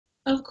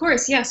Of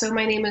course, yeah. So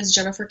my name is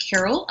Jennifer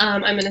Carroll.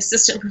 I'm an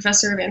assistant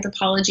professor of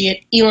anthropology at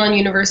Elon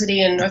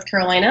University in North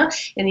Carolina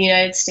in the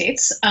United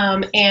States.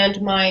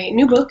 And my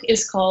new book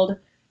is called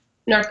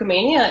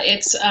Narkomania.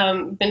 It's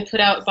been put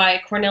out by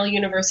Cornell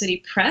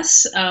University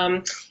Press.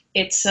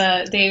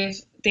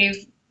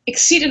 They've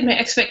exceeded my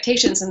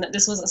expectations in that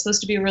this wasn't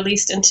supposed to be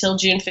released until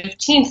June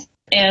 15th,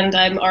 and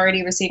I'm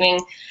already receiving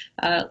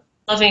uh,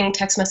 loving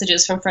text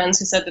messages from friends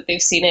who said that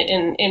they've seen it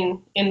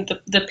in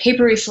the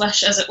papery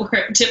flesh, as it were,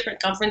 at different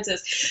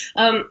conferences.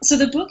 So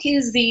the book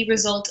is the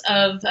result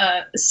of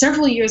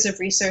several years of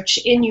research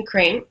in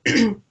Ukraine.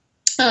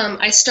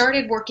 I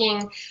started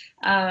working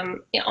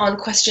on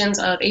questions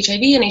of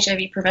HIV and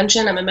HIV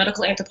prevention. I'm a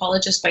medical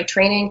anthropologist by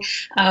training,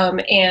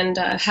 and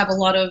have a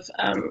lot of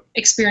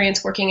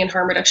experience working in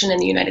harm reduction in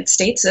the United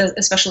States,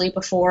 especially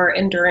before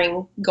and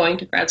during going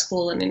to grad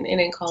school and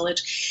in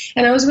college.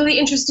 And I was really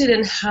interested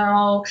in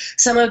how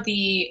some of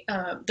the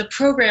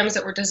programs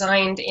that were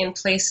designed in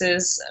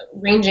places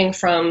ranging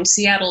from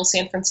Seattle,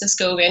 San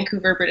Francisco,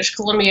 Vancouver, British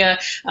Columbia,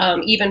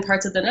 even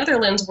parts of the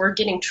Netherlands were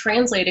getting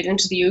translated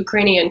into the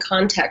Ukrainian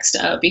context,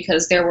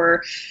 because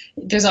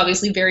there's obviously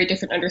very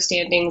different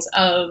understandings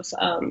of,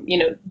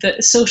 the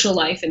social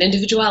life and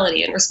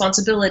individuality and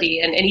responsibility,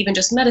 and even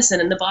just medicine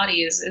and the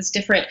body is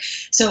different.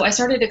 So I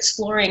started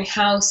exploring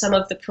how some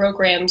of the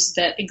programs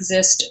that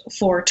exist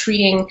for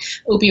treating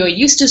opioid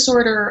use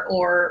disorder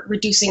or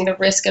reducing the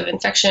risk of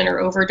infection or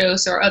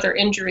overdose or other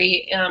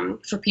injury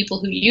for people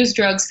who use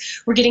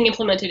drugs were getting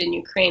implemented in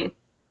Ukraine.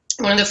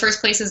 One of the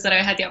first places that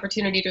I had the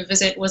opportunity to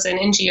visit was an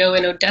NGO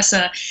in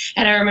Odesa,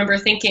 and I remember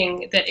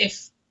thinking that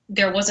if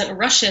there wasn't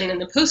Russian in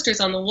the posters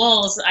on the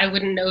walls, I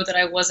wouldn't know that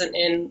I wasn't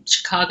in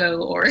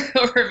Chicago or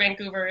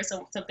Vancouver or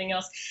something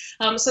else.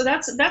 So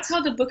that's how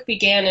the book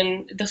began,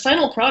 and the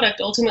final product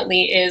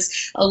ultimately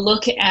is a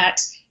look at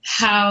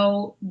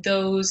how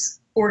those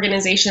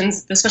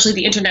organizations, especially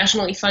the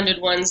internationally funded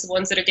ones, the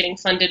ones that are getting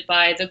funded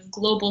by the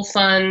Global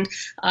Fund,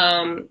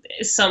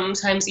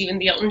 sometimes even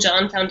the Elton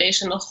John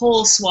Foundation, the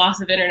whole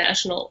swath of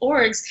international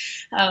orgs,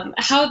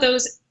 how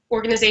those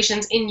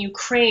organizations in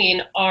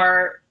Ukraine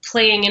are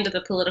playing into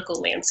the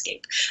political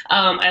landscape.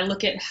 I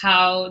look at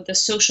how the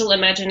social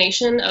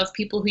imagination of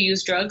people who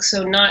use drugs,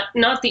 so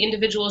not the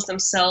individuals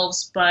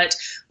themselves, but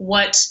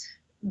what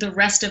the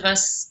rest of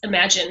us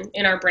imagine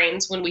in our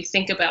brains when we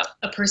think about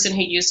a person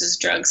who uses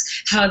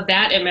drugs, how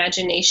that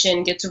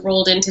imagination gets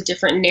rolled into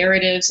different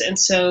narratives. And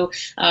so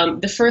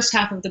the first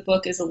half of the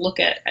book is a look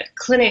at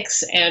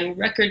clinics and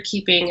record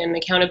keeping and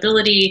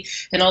accountability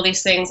and all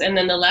these things. And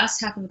then the last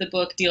half of the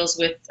book deals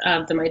with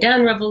the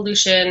Maidan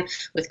Revolution,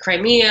 with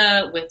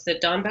Crimea, with the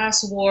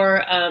Donbass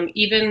War,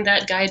 even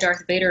that guy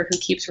Darth Vader who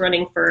keeps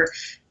running for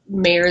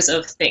mayors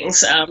of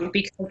things,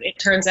 because it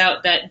turns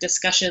out that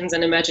discussions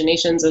and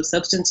imaginations of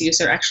substance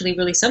use are actually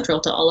really central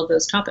to all of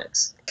those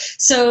topics.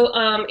 So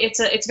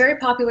it's very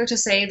popular to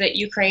say that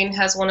Ukraine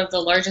has one of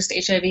the largest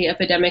HIV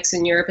epidemics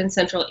in Europe and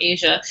Central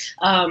Asia.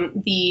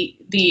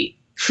 The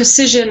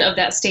precision of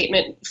that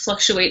statement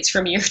fluctuates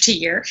from year to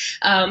year,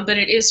 but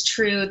it is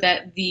true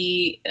that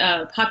the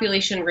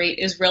population rate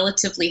is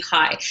relatively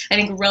high. I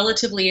think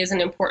relatively is an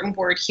important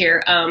word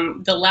here.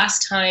 The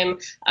last time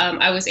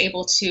I was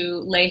able to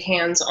lay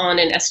hands on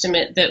an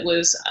estimate that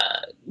was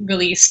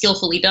really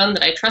skillfully done,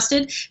 that I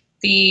trusted,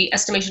 the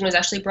estimation was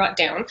actually brought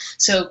down.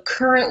 So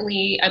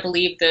currently, I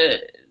believe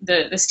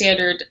the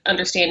standard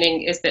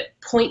understanding is that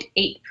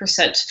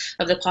 0.8%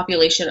 of the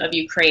population of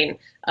Ukraine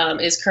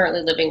is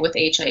currently living with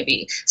HIV.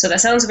 So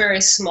that sounds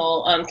very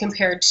small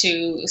compared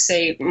to,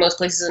 say, most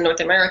places in North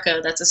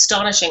America. That's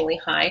astonishingly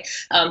high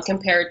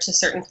compared to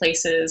certain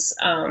places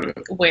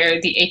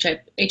where the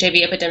HIV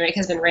epidemic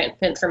has been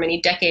rampant for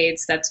many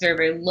decades. That's very,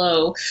 very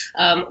low.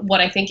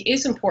 What I think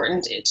is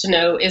important to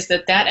know is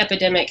that that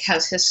epidemic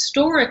has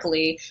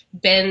historically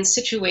been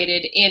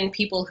situated in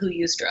people who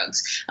use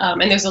drugs.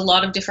 And there's a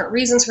lot of different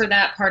reasons for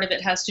that. Part of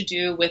it has to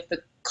do with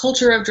the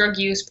culture of drug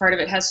use. Part of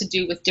it has to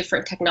do with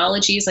different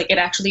technologies. Like, it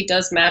actually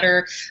does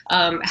matter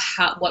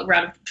what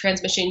route of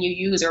transmission you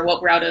use or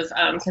what route of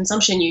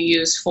consumption you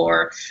use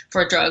for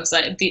drugs.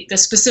 Like the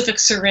specific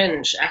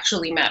syringe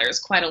actually matters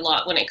quite a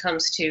lot when it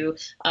comes to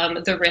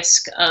the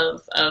risk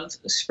of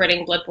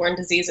spreading bloodborne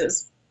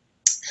diseases.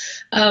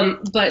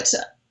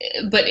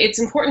 But it's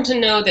important to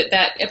know that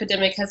that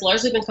epidemic has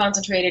largely been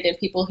concentrated in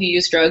people who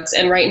use drugs.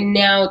 And right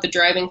now, the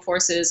driving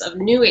forces of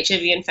new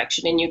HIV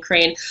infection in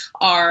Ukraine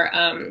are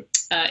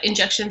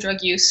injection drug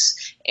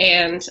use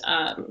and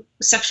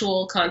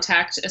sexual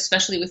contact,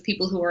 especially with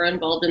people who are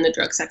involved in the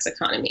drug-sex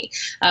economy.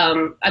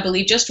 I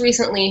believe just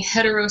recently,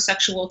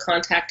 heterosexual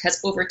contact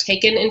has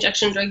overtaken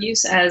injection drug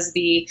use as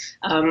the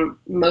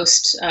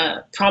most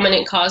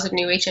prominent cause of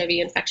new HIV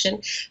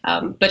infection,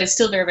 but it's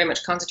still very, very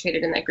much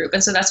concentrated in that group.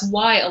 And so that's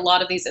why a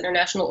lot of these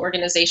international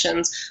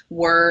organizations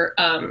were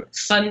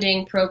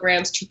funding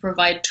programs to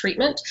provide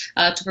treatment,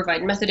 to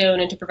provide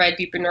methadone and to provide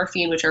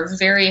buprenorphine, which are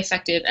very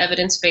effective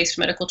evidence-based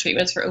medical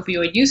treatments for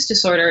opioid use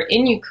disorder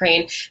in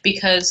Ukraine,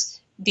 because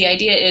the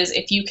idea is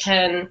if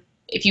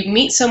you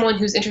meet someone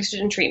who's interested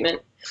in treatment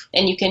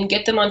and you can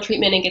get them on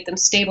treatment and get them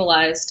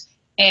stabilized,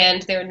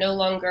 and they're no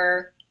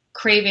longer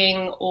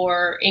craving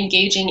or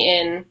engaging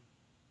in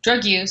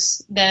drug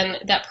use, then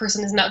that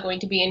person is not going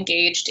to be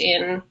engaged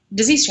in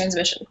disease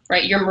transmission,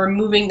 right? You're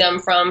removing them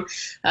from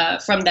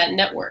that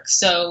network.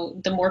 So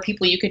the more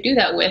people you could do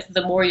that with,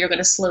 the more you're going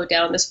to slow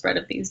down the spread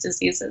of these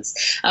diseases.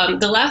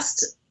 The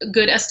last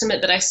good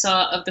estimate that I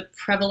saw of the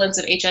prevalence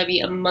of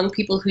HIV among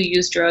people who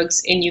use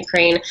drugs in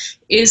Ukraine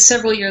is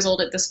several years old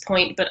at this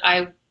point, but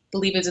I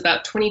believe it's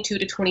about 22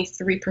 to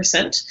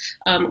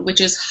 23%,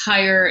 which is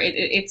higher.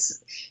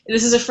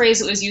 This is a phrase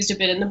that was used a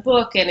bit in the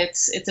book, and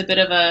it's a bit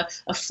of a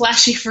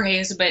flashy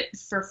phrase, but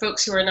for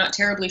folks who are not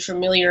terribly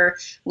familiar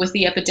with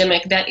the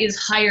epidemic, that is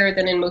higher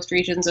than in most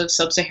regions of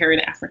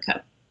sub-Saharan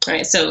Africa. All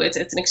right, so it's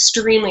an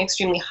extremely,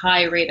 extremely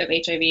high rate of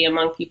HIV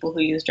among people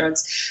who use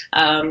drugs,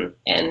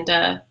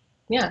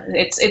 yeah,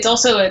 it's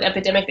also an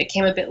epidemic that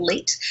came a bit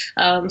late.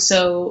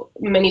 So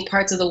many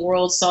parts of the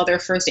world saw their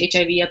first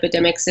HIV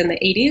epidemics in the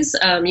 80s.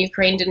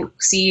 Ukraine didn't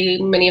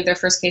see many of their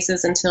first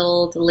cases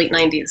until the late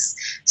 90s.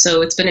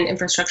 So it's been an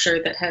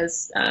infrastructure that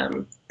has,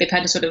 they've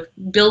had to sort of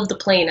build the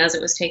plane as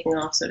it was taking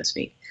off, so to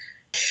speak.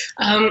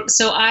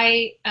 So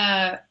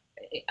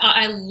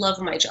I love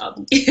my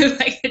job,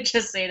 if I could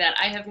just say that.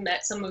 I have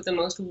met some of the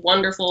most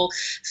wonderful,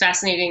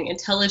 fascinating,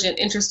 intelligent,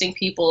 interesting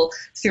people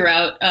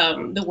throughout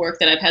the work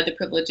that I've had the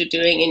privilege of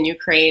doing in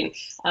Ukraine.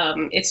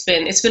 It's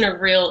been a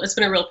real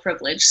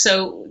privilege.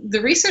 So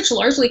the research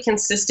largely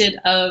consisted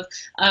of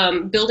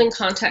building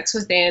contacts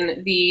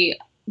within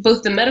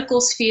both the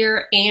medical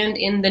sphere and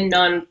in the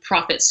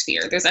nonprofit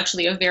sphere. There's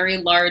actually a very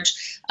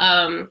large,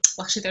 well,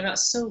 actually they're not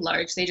so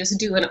large, they just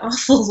do an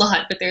awful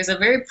lot, but there's a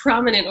very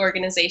prominent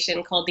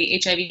organization called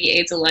the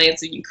HIV/AIDS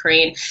Alliance of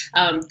Ukraine.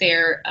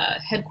 They're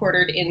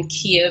headquartered in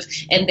Kiev,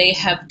 and they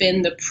have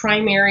been the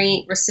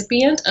primary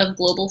recipient of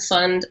Global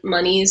Fund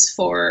monies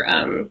for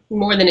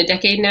more than a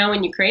decade now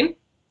in Ukraine.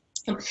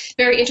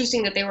 Very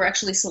interesting that they were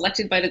actually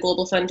selected by the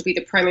Global Fund to be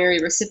the primary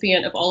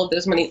recipient of all of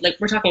those money. Like,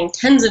 we're talking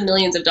tens of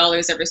millions of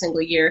dollars every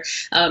single year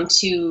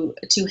to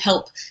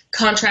help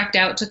contract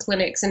out to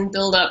clinics and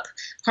build up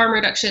harm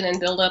reduction and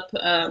build up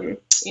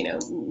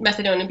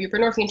methadone and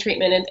buprenorphine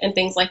treatment and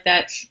things like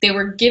that. They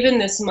were given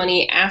this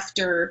money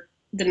after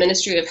the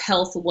Ministry of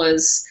Health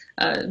was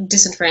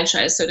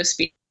disenfranchised, so to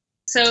speak.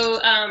 So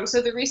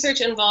the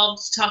research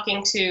involved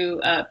talking to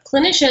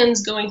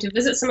clinicians, going to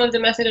visit some of the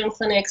methadone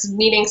clinics,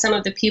 meeting some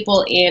of the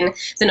people in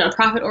the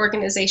nonprofit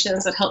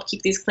organizations that help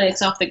keep these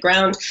clinics off the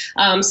ground.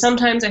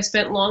 Sometimes I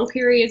spent long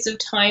periods of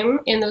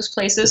time in those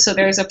places. So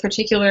there's a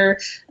particular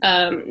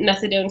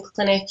methadone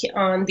clinic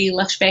on the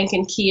left bank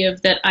in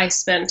Kiev that I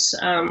spent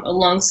a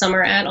long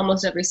summer at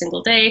almost every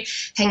single day,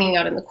 hanging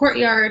out in the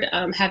courtyard,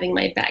 having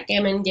my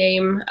backgammon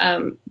game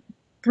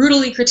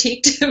brutally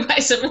critiqued by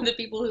some of the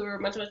people who were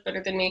much, much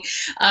better than me,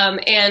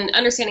 and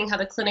understanding how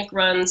the clinic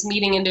runs,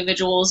 meeting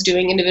individuals,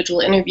 doing individual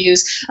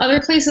interviews.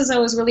 Other places I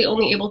was really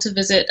only able to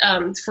visit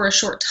for a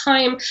short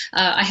time.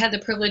 I had the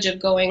privilege of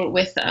going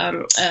with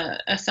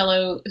a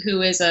fellow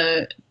who is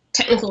a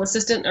technical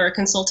assistant or a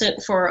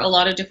consultant for a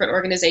lot of different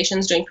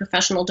organizations doing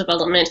professional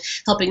development,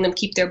 helping them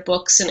keep their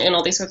books and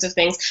all these sorts of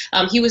things.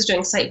 He was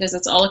doing site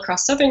visits all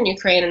across southern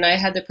Ukraine, and I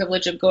had the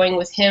privilege of going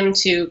with him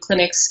to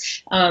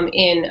clinics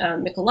in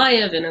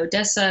Mykolaiv, in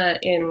Odesa,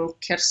 in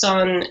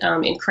Kherson,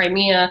 in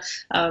Crimea,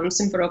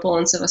 Simferopol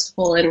and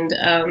Sevastopol,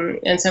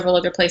 and several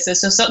other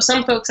places. So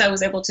some folks I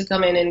was able to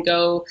come in and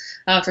go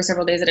for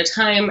several days at a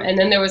time, and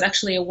then there was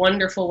actually a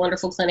wonderful,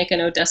 wonderful clinic in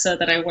Odesa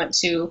that I went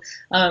to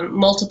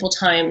multiple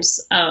times.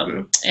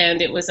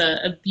 And it was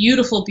a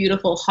beautiful,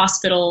 beautiful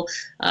hospital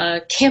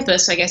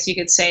campus, I guess you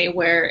could say,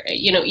 where,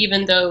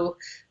 even though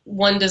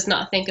one does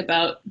not think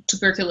about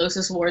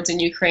tuberculosis wards in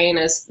Ukraine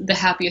as the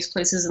happiest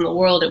places in the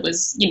world, it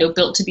was,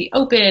 built to be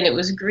open. It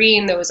was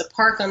green. There was a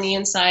park on the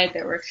inside.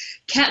 There were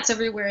cats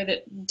everywhere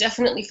that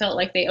definitely felt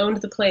like they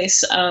owned the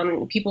place.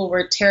 People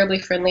were terribly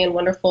friendly and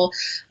wonderful.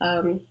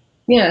 So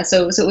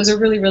it was a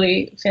really,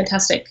 really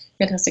fantastic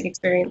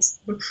experience.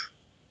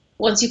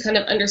 Once you kind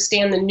of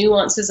understand the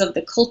nuances of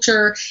the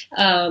culture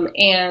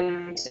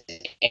and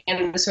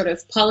the sort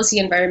of policy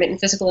environment and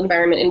physical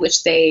environment in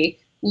which they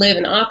live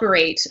and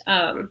operate,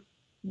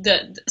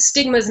 the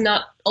stigma is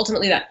not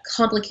ultimately that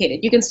complicated.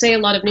 You can say a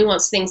lot of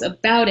nuanced things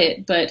about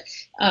it, but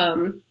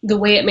the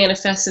way it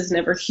manifests is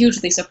never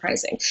hugely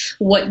surprising.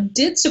 What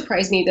did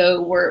surprise me,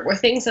 though, were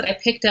things that I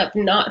picked up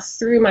not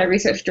through my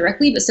research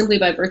directly, but simply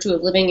by virtue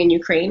of living in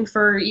Ukraine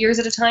for years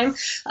at a time.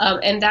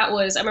 And that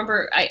was, I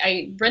remember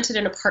I rented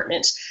an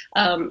apartment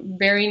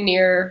very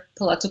near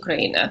Palat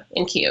Ukraina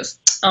in Kiev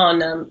on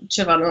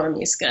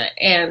Chevanou-Armyska,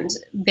 and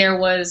there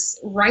was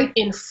right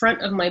in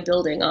front of my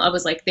building, I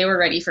was like, they were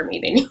ready for me.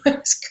 They knew I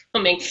was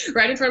coming.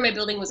 Right in front of my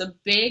building was a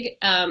big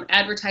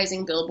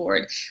advertising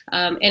billboard,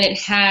 and it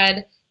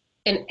had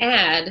an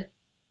ad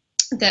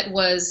that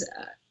was,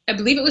 I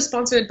believe it was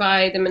sponsored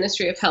by the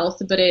Ministry of Health,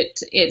 but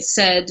it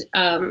said,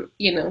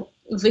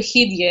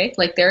 Vyhidye,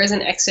 like there is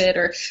an exit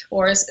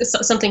or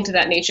something to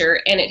that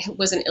nature, and it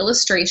was an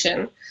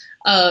illustration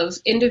of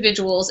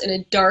individuals in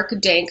a dark,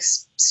 dank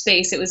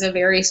space. It was a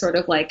very sort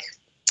of like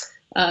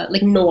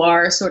like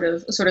noir sort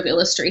of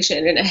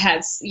illustration, and it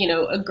had, you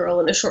know, a girl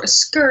in a short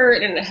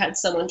skirt, and it had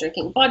someone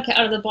drinking vodka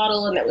out of the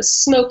bottle, and there was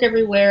smoke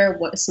everywhere.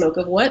 What smoke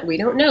of what? We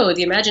don't know.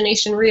 The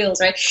imagination reels,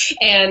 right?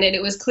 And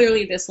it was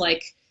clearly this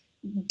like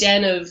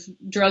den of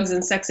drugs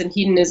and sex and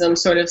hedonism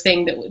sort of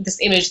thing, that this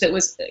image that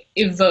was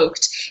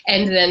evoked.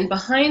 And then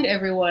behind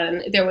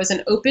everyone there was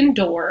an open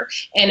door,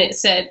 and it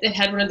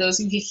had one of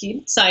those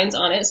signs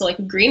on it, so like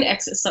a green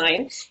exit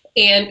sign.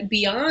 And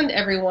beyond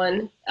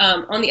everyone,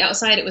 on the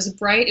outside, it was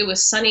bright, it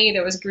was sunny,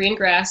 there was green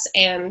grass,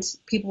 and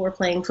people were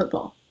playing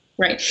football.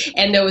 Right.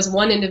 And there was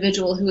one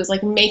individual who was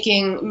like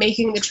making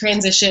the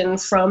transition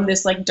from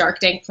this like dark,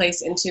 dank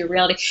place into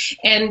reality.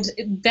 And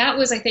that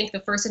was, I think, the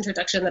first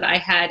introduction that I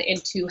had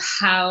into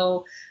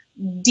how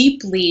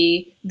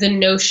deeply the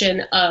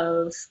notion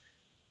of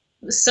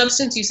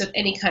substance use of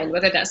any kind,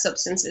 whether that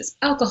substance is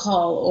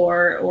alcohol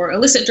or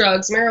illicit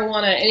drugs,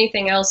 marijuana,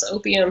 anything else,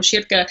 opium,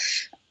 shirka,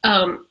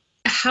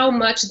 how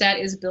much that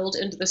is built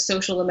into the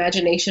social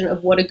imagination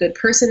of what a good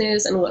person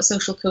is and what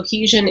social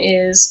cohesion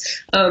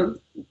is.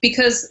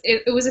 Because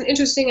it was an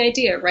interesting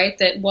idea, right?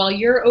 That while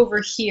you're over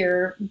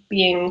here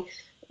being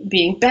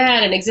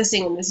bad and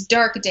existing in this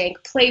dark,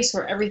 dank place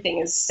where everything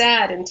is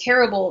sad and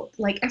terrible,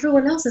 like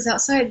everyone else is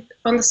outside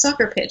on the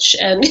soccer pitch,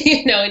 and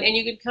you know, and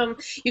you come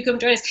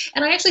join us.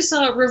 And I actually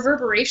saw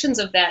reverberations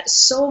of that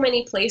so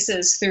many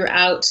places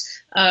throughout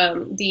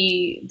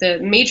the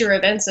major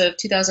events of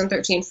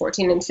 2013,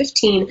 14, and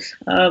 15.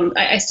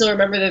 I still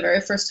remember the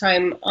very first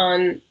time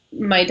on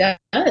Maidan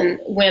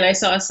when I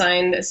saw a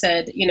sign that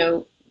said, you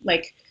know,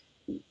 like,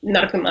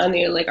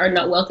 Narkomania, like, are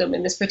not welcome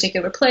in this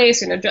particular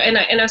place, you know. And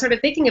I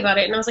started thinking about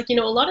it, and I was like, you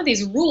know, a lot of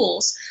these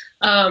rules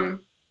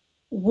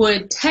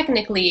would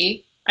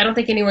technically, I don't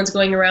think anyone's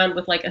going around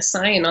with like a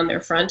sign on their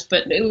front,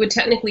 but it would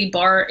technically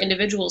bar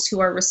individuals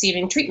who are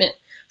receiving treatment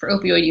for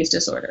opioid use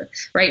disorder,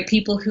 right?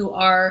 People who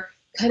are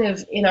kind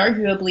of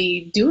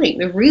inarguably doing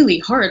the really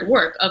hard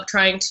work of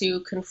trying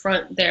to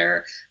confront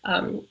their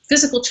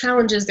physical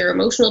challenges, their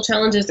emotional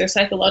challenges, their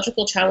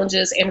psychological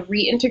challenges, and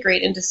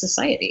reintegrate into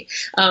society.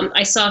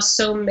 I saw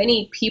so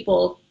many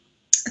people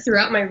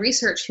throughout my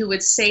research who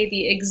would say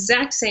the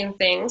exact same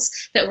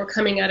things that were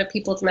coming out of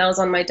people's mouths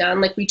on Maidan,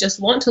 like, we just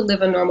want to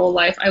live a normal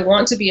life. I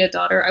want to be a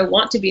daughter. I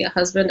want to be a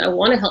husband. I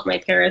want to help my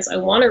parents. I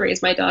want to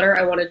raise my daughter.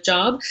 I want a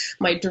job.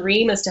 My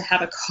dream is to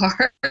have a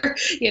car.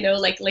 You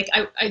know,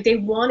 they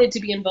wanted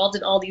to be involved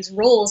in all these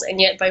roles, and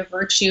yet by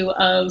virtue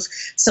of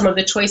some of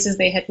the choices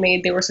they had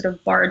made, they were sort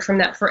of barred from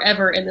that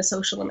forever in the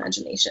social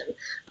imagination.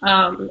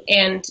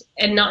 And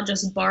not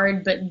just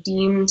barred, but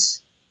deemed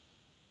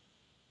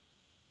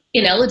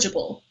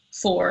ineligible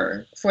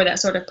for that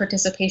sort of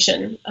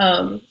participation.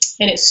 And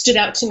it stood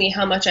out to me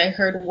how much I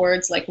heard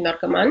words like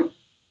narcoman,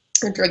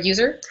 or drug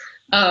user,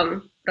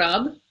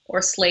 rab,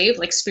 or slave,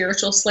 like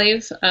spiritual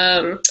slave,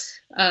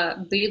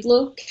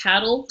 bidlo,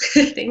 cattle,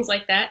 things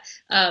like that,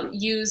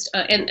 used,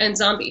 and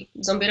zombie,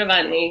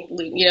 zombiravani,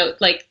 you know,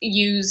 like,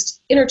 used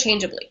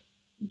interchangeably.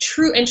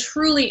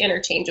 Truly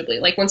interchangeably.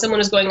 Like, when someone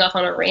was going off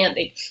on a rant,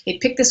 they'd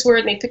pick this word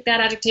and they'd pick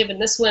that adjective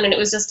and this one, and it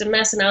was just a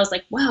mess. And I was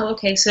like, wow,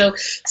 okay, so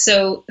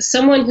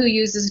someone who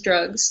uses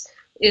drugs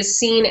is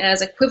seen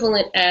as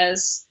equivalent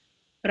as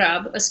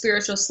rab, a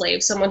spiritual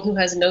slave, someone who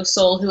has no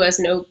soul, who has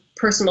no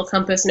personal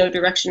compass, no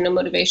direction, no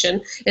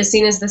motivation, is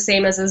seen as the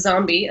same as a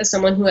zombie, as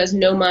someone who has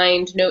no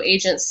mind, no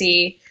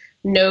agency,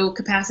 no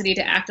capacity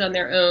to act on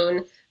their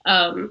own,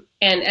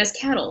 and as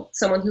cattle,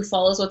 someone who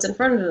follows what's in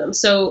front of them.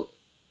 So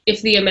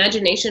if the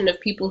imagination of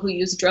people who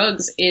use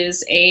drugs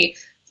is a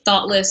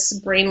thoughtless,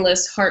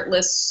 brainless,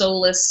 heartless,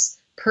 soulless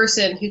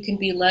person who can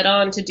be led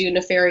on to do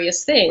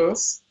nefarious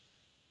things,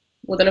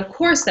 well, then of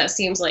course that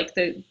seems like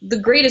the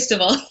greatest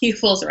of all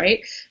evils,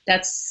 right?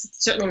 That's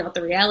certainly not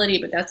the reality,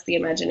 but that's the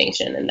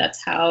imagination, and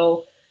that's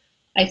how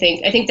I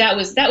think that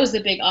was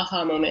the big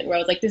aha moment, where I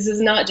was like, this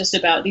is not just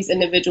about these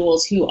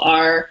individuals who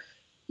are,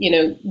 you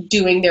know,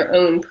 doing their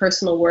own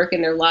personal work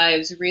in their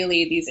lives.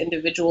 Really, these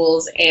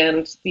individuals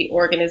and the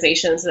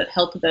organizations that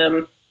help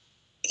them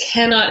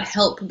cannot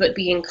help but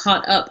being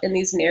caught up in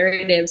these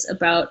narratives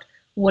about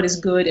what is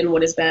good and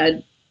what is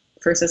bad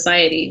for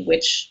society,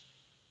 which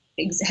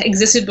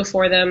existed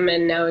before them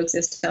and now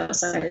exists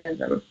outside of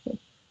them.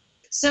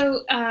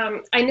 So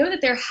I know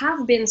that there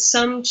have been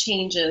some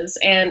changes,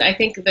 and I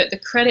think that the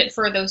credit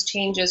for those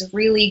changes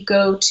really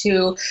go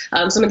to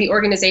some of the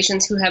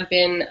organizations who have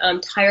been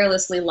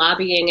tirelessly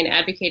lobbying and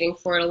advocating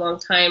for it a long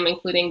time,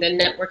 including the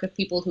network of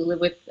people who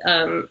live with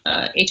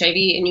HIV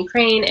in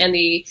Ukraine and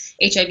the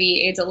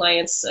HIV/AIDS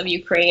Alliance of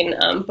Ukraine,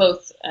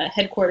 both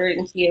headquartered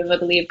in Kiev, I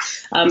believe.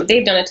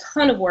 They've done a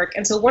ton of work.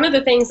 And so one of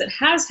the things that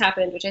has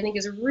happened, which I think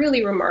is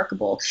really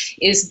remarkable,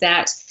 is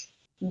that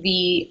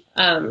the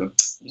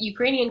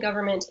Ukrainian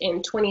government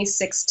in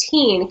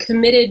 2016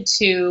 committed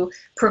to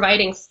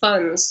providing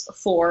funds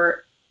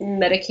for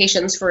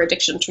medications for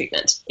addiction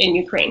treatment in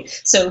Ukraine.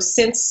 So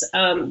since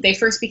they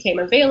first became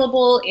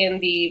available in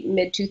the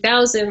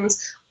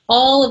mid-2000s,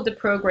 all of the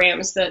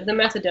programs, the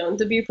methadone,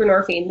 the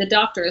buprenorphine, the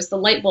doctors, the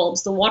light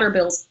bulbs, the water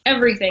bills,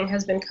 everything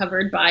has been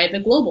covered by the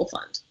Global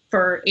Fund.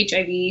 for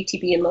HIV,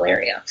 TB, and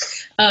malaria.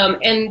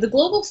 And the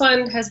Global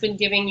Fund has been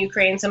giving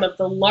Ukraine some of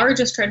the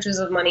largest trenches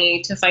of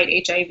money to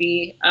fight HIV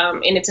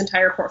in its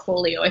entire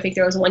portfolio. I think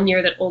there was one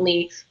year that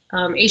only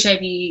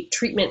HIV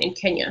treatment in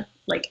Kenya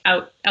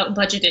out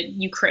budgeted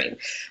Ukraine.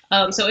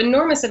 So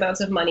enormous amounts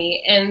of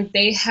money, and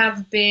they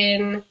have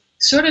been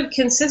sort of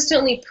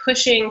consistently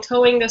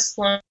towing this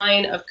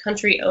line of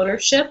country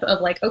ownership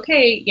of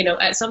okay,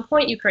 at some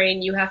point,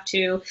 Ukraine, you have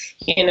to,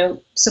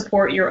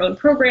 support your own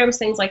programs,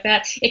 things like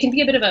that. It can be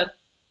a bit of a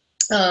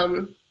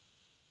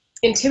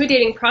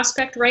intimidating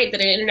prospect, right? That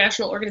an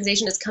international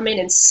organization has come in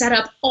and set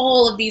up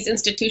all of these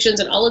institutions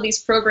and all of these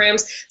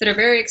programs that are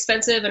very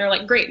expensive and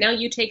are great, now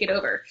you take it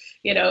over,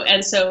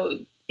 And so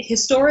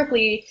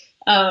historically,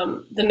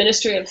 the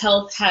Ministry of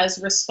Health has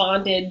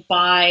responded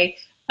by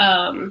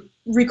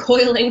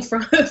recoiling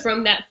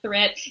from that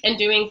threat and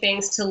doing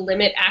things to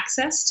limit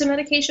access to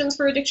medications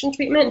for addiction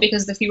treatment,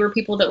 because the fewer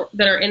people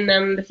that are in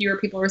them, the fewer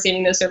people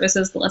receiving those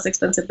services, the less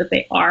expensive that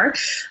they are.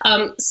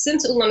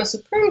 Since Ulana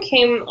Supreme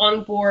came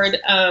on board,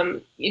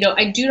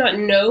 I do not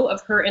know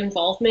of her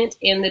involvement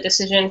in the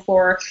decision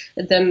for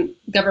the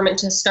government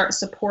to start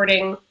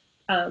supporting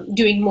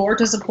doing more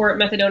to support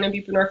methadone and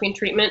buprenorphine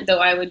treatment, though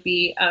I would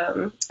be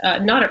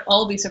not at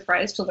all be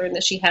surprised to learn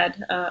that she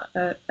had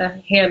a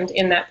hand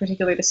in that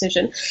particular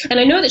decision. And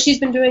I know that she's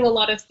been doing a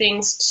lot of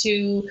things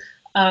to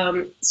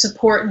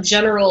support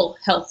general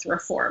health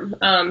reform,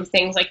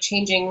 things like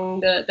changing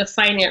the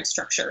finance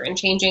structure and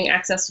changing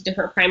access to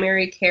different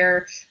primary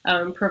care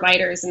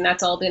providers, and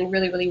that's all been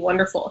really, really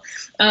wonderful.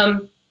 I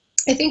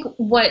think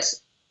what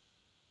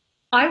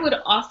I would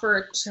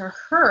offer to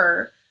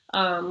her,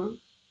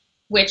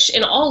 which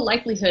in all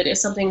likelihood is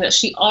something that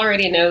she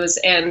already knows,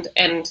 and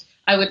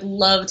I would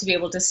love to be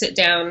able to sit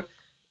down,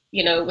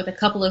 with a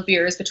couple of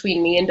beers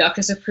between me and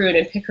Dr. Saprun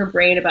and pick her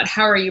brain about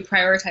how are you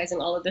prioritizing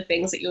all of the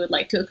things that you would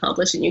like to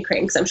accomplish in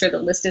Ukraine, because I'm sure the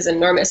list is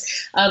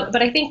enormous.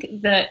 But I think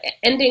that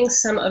ending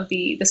some of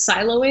the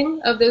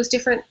siloing of those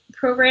different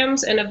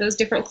programs and of those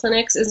different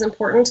clinics is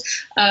important.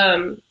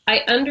 I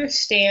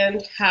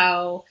understand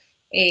how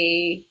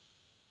a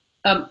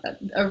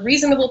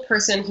reasonable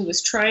person who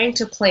was trying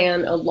to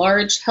plan a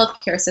large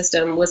healthcare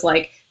system was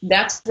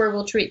that's where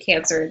we'll treat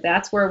cancer,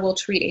 that's where we'll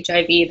treat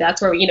HIV,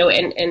 that's where,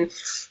 and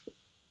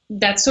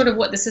that's sort of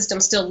what the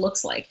system still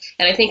looks like.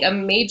 And I think a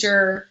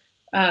major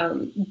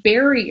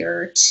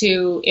barrier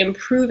to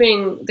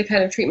improving the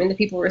kind of treatment that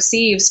people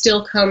receive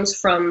still comes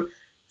from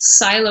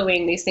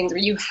siloing these things,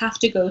 where you have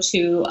to go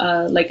to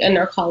a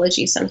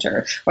narcology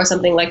center or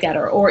something like that,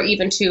 or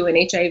even to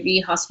an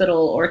HIV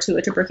hospital or to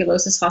a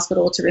tuberculosis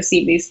hospital to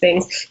receive these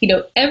things.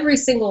 Every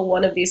single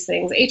one of these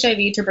things,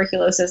 HIV,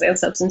 tuberculosis, and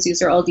substance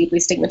use, are all deeply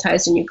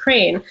stigmatized in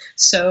Ukraine.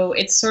 So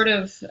it's sort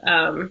of,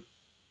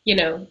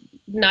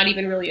 not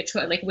even really a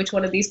choice, which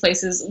one of these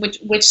places,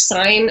 which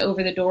sign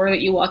over the door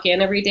that you walk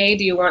in every day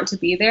do you want to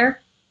be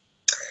there?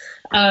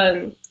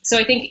 So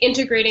I think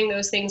integrating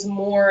those things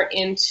more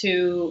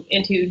into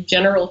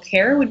general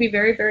care would be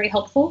very, very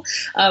helpful.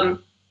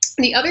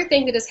 The other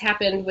thing that has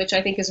happened, which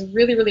I think is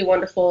really, really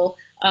wonderful,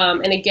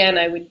 and again,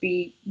 I would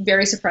be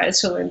very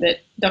surprised to learn that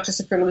Dr.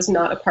 Supreme was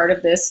not a part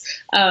of this,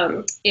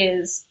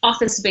 is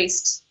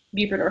office-based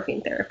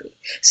buprenorphine therapy.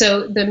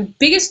 So the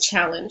biggest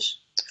challenge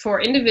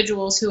for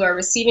individuals who are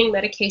receiving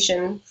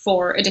medication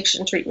for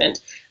addiction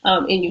treatment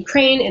in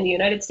Ukraine, in the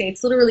United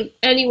States, literally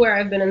anywhere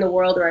I've been in the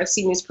world where I've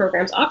seen these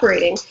programs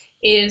operating,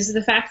 is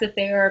the fact that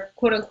they are,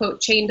 quote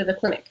unquote, chained to the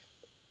clinic.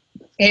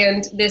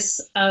 And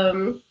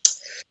I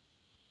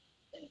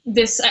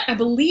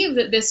believe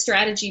that this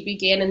strategy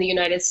began in the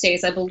United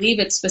States. I believe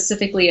it's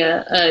specifically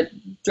a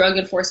drug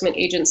enforcement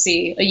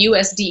agency, a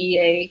US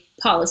DEA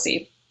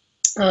policy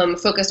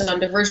focused on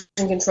diversion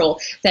control,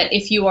 that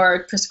if you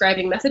are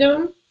prescribing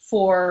methadone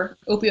for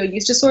opioid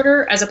use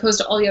disorder, as opposed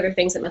to all the other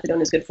things that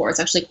methadone is good for, it's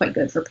actually quite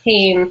good for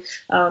pain,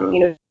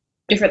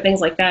 different things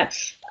like that.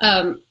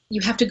 You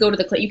have to go to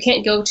the clinic. You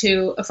can't go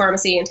to a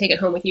pharmacy and take it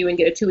home with you and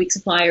get a 2-week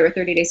supply or a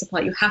 30-day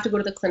supply. You have to go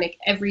to the clinic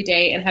every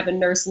day and have a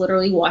nurse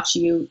literally watch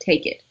you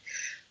take it.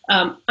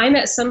 I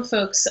met some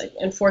folks,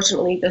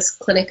 unfortunately this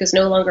clinic is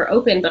no longer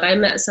open, but I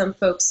met some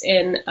folks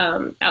in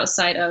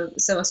outside of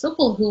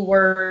Sevastopol who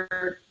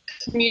were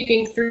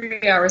commuting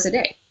 3 hours a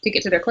day to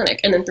get to their clinic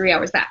and then 3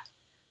 hours back.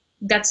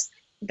 That's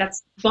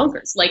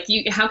bonkers.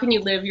 How can you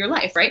live your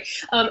life, right?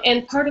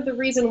 And part of the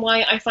reason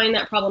why I find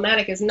that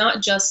problematic is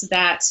not just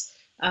that,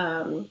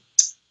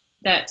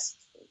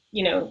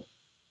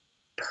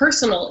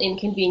 personal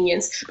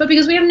inconvenience, but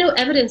because we have no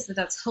evidence that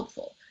that's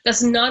helpful.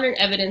 That's not an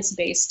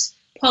evidence-based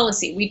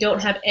policy. We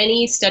don't have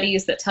any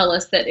studies that tell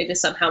us that it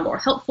is somehow more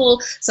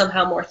helpful,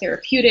 somehow more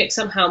therapeutic,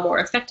 somehow more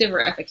effective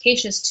or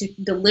efficacious to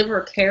deliver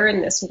care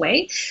in this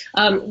way.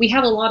 We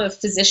have a lot of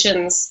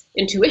physicians'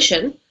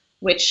 intuition,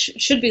 which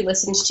should be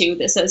listened to,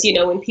 that says,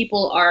 when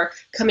people are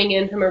coming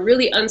in from a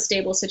really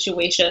unstable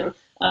situation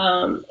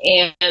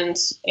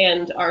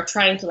and are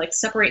trying to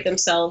separate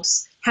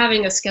themselves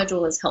having a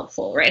schedule is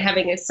helpful, right?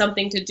 Having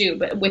something to do.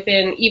 But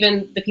within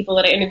even the people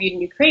that I interviewed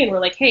in Ukraine were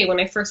like, hey, when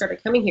I first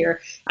started coming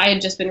here, I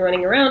had just been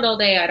running around all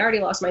day. I'd already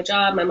lost my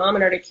job. My mom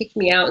had already kicked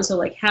me out. And so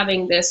like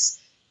having this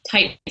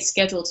tight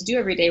schedule to do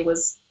every day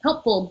was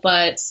helpful.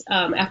 But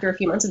after a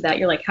few months of that,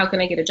 you're like, how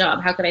can I get a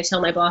job? How can I tell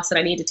my boss that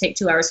I need to take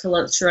 2 hours for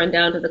lunch to run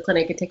down to the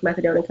clinic and take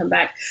methadone and come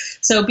back?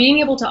 So being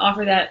able to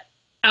offer that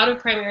out of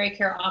primary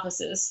care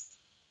offices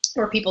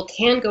where people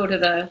can go to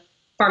the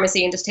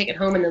pharmacy and just take it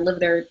home and then live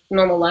their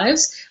normal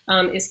lives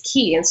is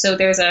key. And so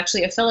there's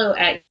actually a fellow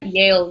at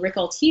Yale, Rick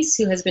Altice,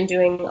 who has been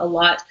doing a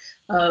lot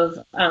of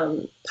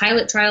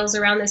pilot trials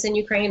around this in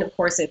Ukraine. Of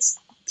course, it's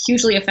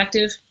hugely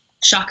effective.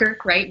 Shocker,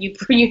 right?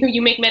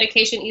 You make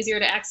medication easier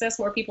to access,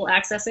 more people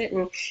access it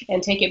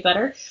and take it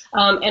better.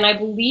 And I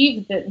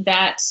believe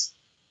that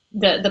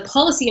the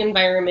policy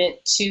environment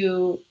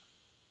to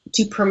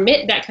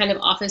permit that kind of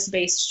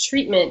office-based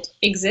treatment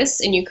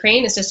exists in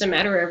Ukraine. It's just a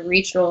matter of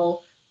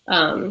regional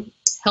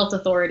health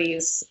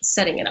authorities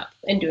setting it up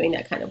and doing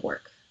that kind of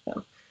work.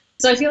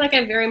 So I feel like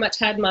I very much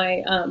had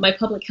my my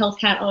public health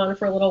hat on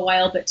for a little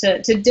while, but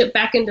to dip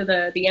back into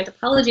the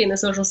anthropology and the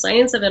social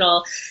science of it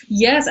all,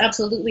 yes,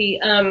 absolutely,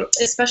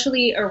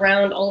 especially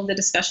around all of the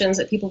discussions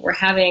that people were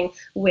having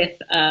with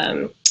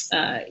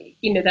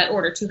that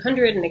Order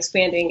 200 and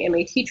expanding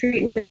MAT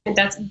treatment.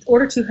 That's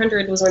Order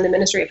 200 was when the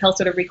Ministry of Health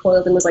sort of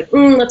recoiled and was like,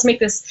 let's make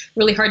this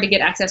really hard to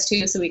get access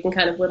to so we can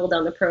kind of whittle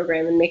down the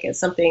program and make it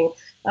something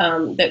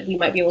that we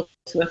might be able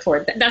to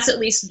afford. That's at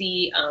least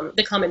the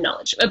common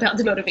knowledge about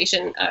the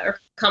motivation or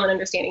common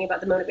understanding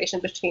about the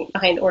motivation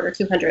behind Order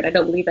 200. I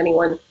don't believe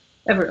anyone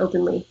ever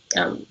openly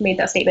made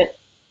that statement.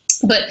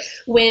 But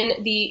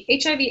when the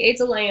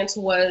HIV/AIDS Alliance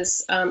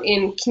was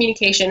in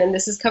communication, and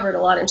this is covered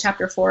a lot in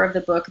Chapter 4 of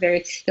the book,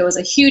 there was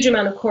a huge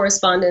amount of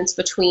correspondence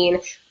between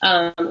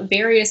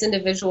various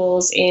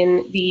individuals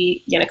in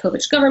the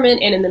Yanukovych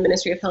government and in the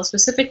Ministry of Health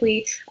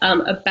specifically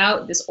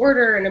about this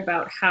order and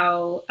about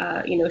how,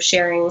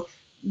 sharing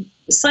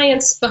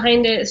science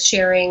behind it,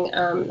 sharing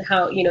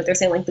how, they're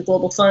saying like the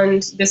Global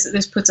Fund,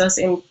 this puts us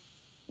in,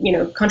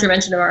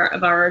 contravention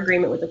of our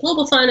agreement with the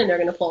Global Fund, and they're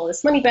going to pull all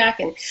this money back.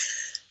 And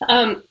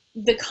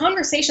the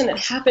conversation that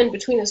happened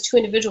between those two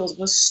individuals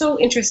was so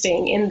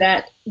interesting in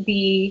that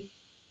the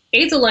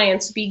AIDS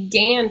Alliance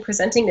began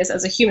presenting this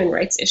as a human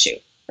rights issue,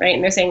 right?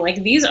 And they're saying,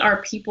 like, these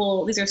are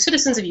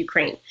citizens of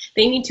Ukraine.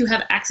 They need to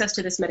have access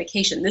to this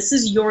medication. This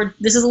is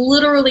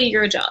literally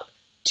your job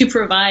to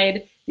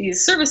provide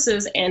these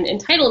services and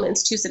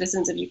entitlements to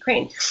citizens of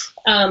Ukraine.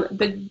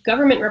 The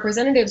government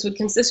representatives would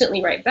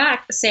consistently write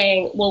back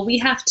saying, well, we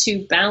have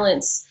to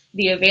balance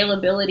the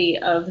availability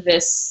of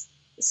this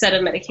set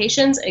of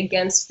medications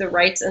against the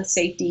rights and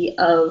safety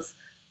of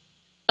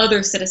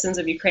other citizens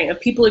of Ukraine, of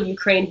people of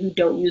Ukraine who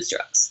don't use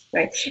drugs,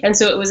 right? And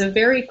so it was a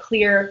very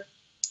clear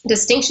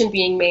distinction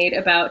being made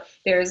about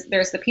there's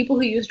the people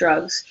who use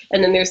drugs,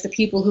 and then there's the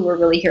people who are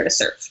really here to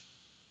serve,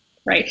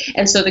 right?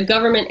 And so the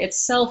government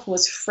itself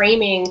was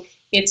framing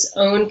its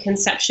own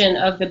conception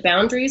of the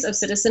boundaries of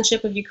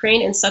citizenship of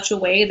Ukraine in such a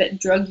way that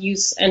drug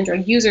use and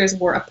drug users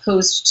were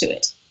opposed to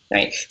it,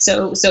 right?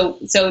 So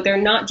they're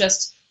not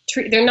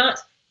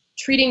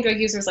treating drug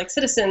users like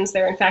citizens.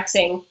 They're in fact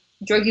saying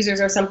drug users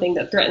are something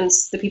that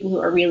threatens the people who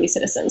are really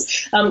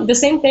citizens. The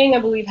same thing, I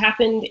believe,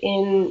 happened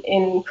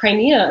in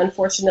Crimea,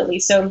 unfortunately.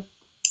 So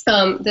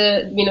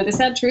the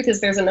sad truth is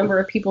there's a number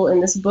of people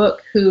in this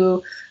book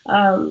who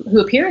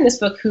appear in this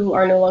book who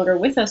are no longer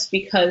with us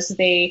because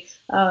they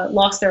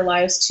lost their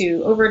lives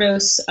to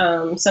overdose,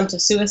 some to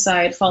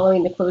suicide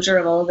following the closure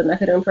of all of the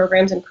methadone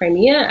programs in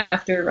Crimea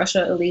after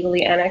Russia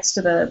illegally annexed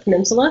the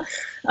peninsula.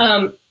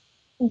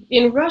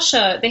 In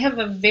Russia, they have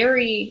a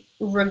very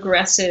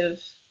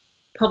regressive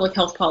public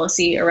health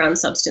policy around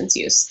substance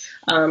use.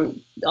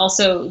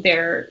 Also,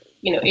 their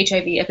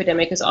HIV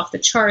epidemic is off the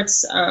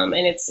charts, and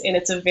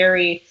it's a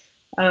very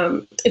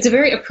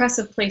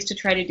oppressive place to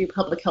try to do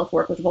public health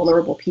work with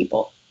vulnerable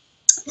people.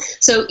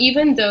 So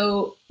even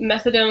though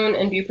methadone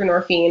and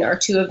buprenorphine are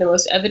two of the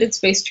most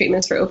evidence-based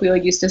treatments for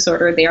opioid use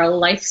disorder, they are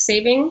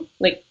life-saving,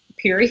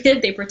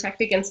 period. They protect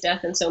against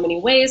death in so many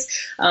ways.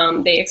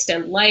 They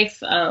extend life.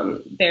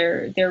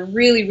 They're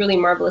really, really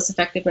marvelous,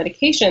 effective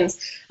medications.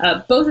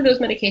 Both of those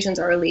medications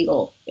are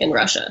illegal in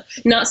Russia.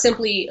 Not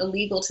simply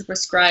illegal to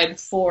prescribe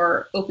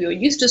for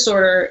opioid use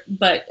disorder,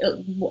 but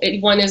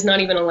one is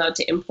not even allowed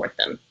to import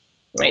them.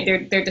 Right?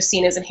 They're just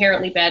seen as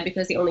inherently bad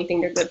because the only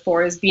thing they're good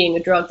for is being a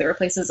drug that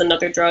replaces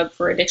another drug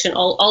for addiction.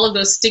 All of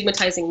those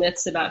stigmatizing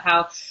myths about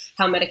how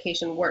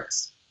medication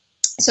works.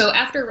 So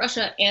after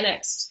Russia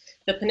annexed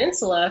the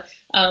peninsula,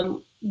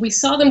 we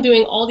saw them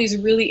doing all these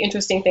really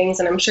interesting things,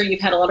 and I'm sure you've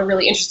had a lot of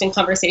really interesting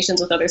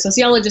conversations with other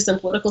sociologists and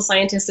political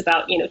scientists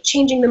about,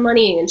 changing the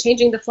money and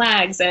changing the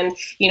flags, and,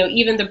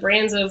 even the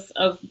brands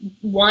of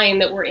wine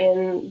that were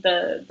in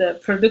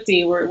the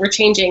producti were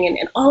changing,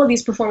 and all of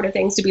these performative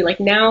things to be like,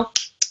 now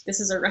this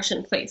is a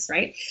Russian place,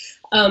 right?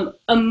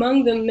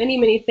 Among the many,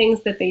 many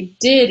things that they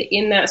did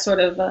in that sort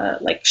of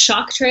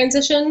shock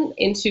transition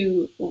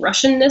into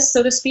Russianness,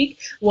 so to speak,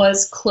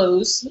 was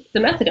close the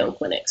methadone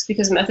clinics,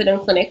 because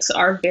methadone clinics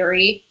are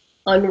very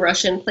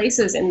un-Russian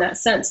places in that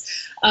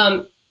sense.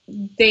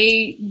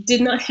 They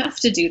did not have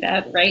to do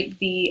that, right?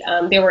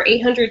 There were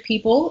 800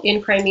 people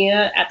in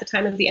Crimea at the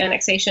time of the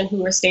annexation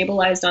who were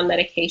stabilized on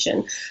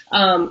medication.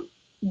 So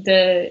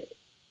the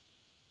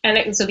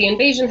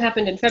invasion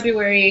happened in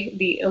February,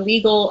 the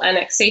illegal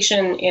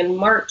annexation in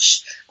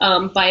March.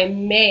 By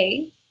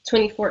May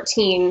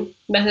 2014,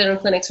 methadone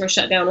clinics were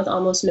shut down with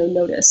almost no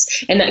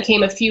notice. And that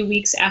came a few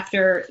weeks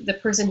after the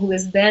person who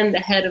was then the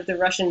head of the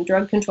Russian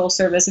Drug Control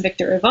Service,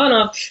 Viktor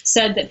Ivanov,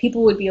 said that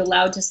people would be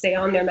allowed to stay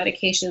on their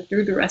medication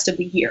through the rest of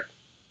the year.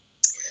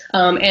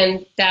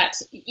 And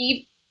that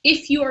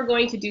if you are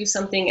going to do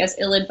something as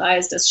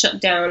ill-advised as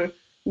shut down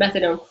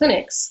methadone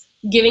clinics,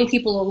 giving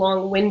people a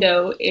long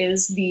window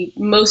is the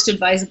most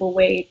advisable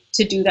way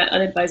to do that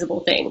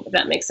unadvisable thing, if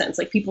that makes sense.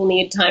 Like, people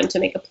need time to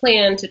make a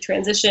plan, to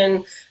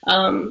transition,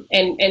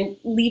 and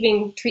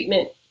leaving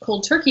treatment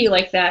cold turkey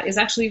like that is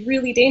actually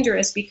really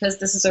dangerous because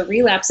this is a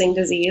relapsing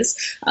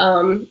disease.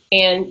 And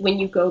when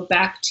you go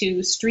back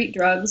to street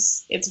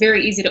drugs, it's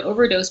very easy to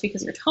overdose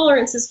because your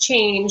tolerance has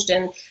changed,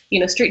 and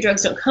street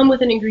drugs don't come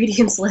with an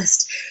ingredients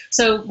list.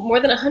 So more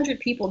than 100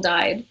 people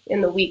died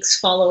in the weeks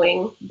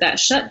following that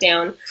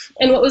shutdown.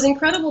 And what was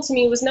incredible to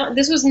me was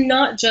this was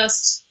not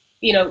just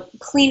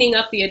cleaning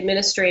up the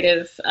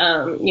administrative,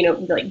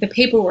 like the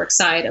paperwork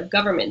side of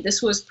government. This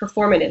was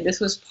performative. This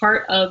was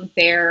part of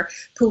their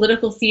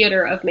political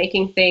theater of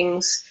making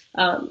things,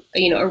 a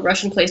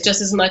Russian place,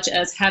 just as much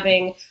as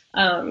having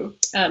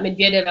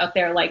Medvedev out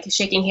there, like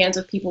shaking hands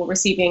with people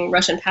receiving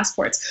Russian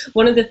passports.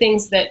 One of the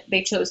things that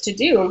they chose to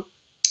do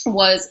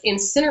was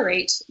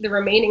incinerate the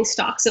remaining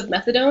stocks of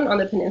methadone on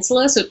the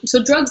peninsula,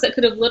 so drugs that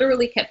could have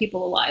literally kept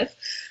people alive.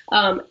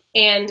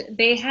 And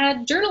they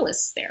had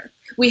journalists there.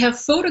 We have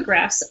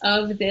photographs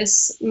of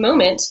this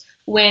moment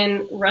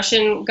when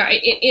Russian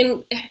guys,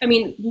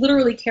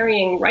 literally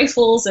carrying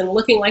rifles and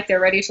looking like they're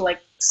ready to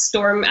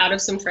storm out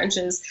of some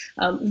trenches,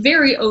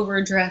 very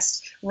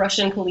overdressed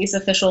Russian police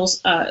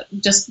officials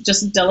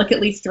just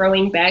delicately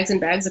throwing bags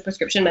and bags of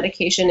prescription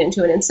medication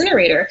into an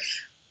incinerator.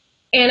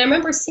 And I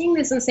remember seeing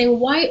this and saying,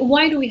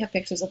 why do we have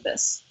pictures of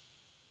this?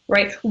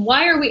 Right?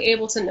 Why are we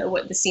able to know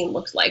what the scene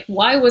looked like?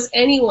 Why was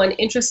anyone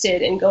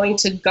interested in going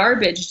to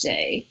garbage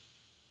day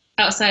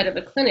outside of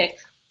a clinic?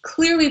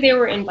 Clearly they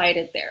were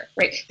invited there,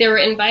 right? They were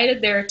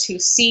invited there to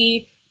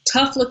see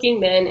tough-looking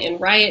men in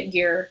riot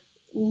gear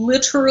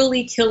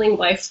literally killing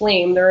by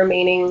flame the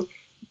remaining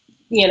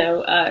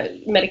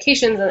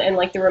medications and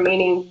the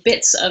remaining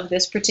bits of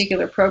this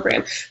particular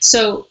program.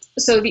 So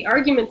the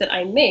argument that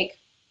I make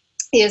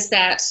is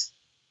that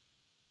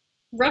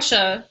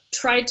Russia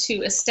tried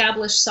to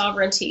establish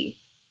sovereignty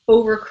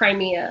over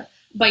Crimea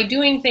by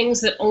doing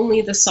things that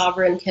only the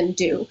sovereign can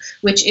do,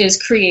 which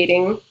is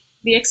creating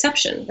the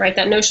exception, right?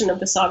 That notion of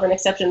the sovereign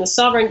exception. The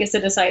sovereign gets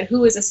to decide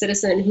who is a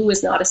citizen and who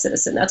is not a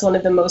citizen. That's one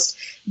of the most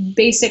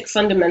basic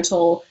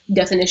fundamental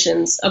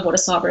definitions of what a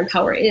sovereign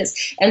power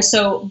is. And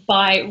so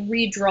by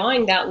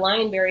redrawing that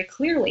line very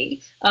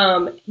clearly,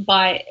 and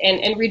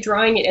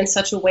redrawing it in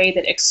such a way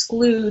that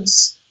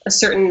excludes a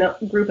certain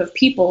group of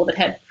people that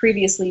had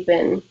previously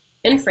been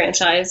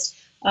enfranchised,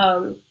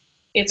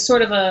 it's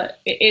sort of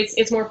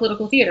it's more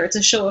political theater. It's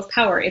a show of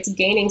power. It's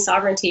gaining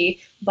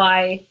sovereignty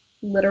by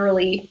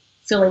literally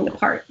filling the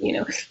part,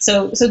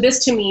 So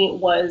this to me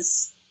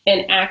was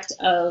an act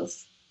of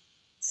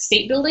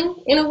state building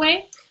in a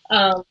way,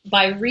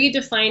 by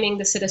redefining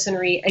the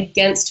citizenry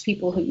against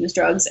people who use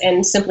drugs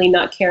and simply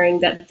not caring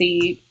that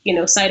the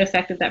side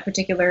effect of that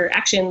particular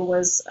action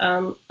was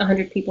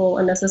 100 people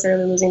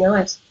unnecessarily losing their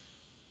lives.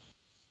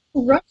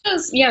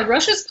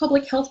 Russia's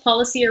public health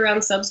policy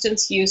around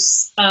substance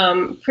use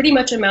pretty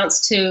much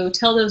amounts to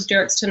tell those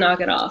jerks to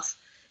knock it off.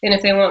 And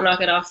if they won't knock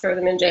it off, throw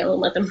them in jail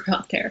and let them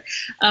rot there.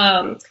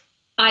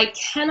 I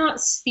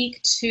cannot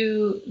speak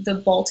to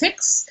the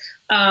Baltics,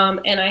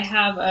 and I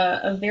have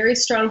a very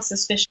strong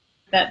suspicion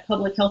that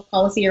public health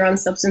policy around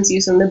substance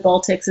use in the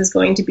Baltics is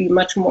going to be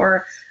much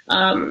more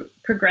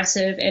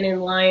progressive and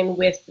in line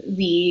with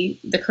the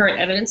current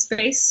evidence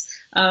base.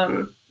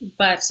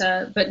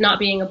 But not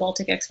being a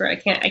Baltic expert,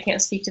 I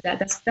can't speak to that.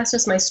 That's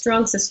just my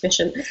strong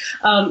suspicion.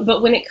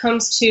 But when it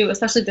comes to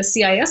especially the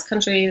CIS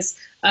countries,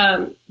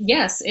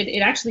 yes,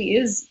 it actually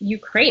is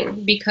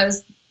Ukraine,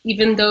 because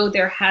even though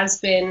there has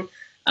been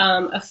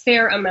a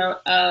fair amount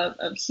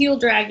of heel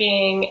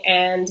dragging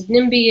and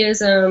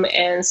NIMBYism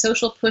and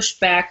social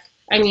pushback.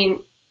 I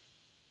mean,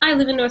 I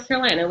live in North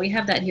Carolina. We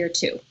have that here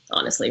too,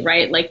 honestly,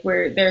 right? Like,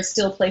 where there are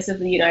still places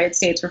in the United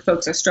States where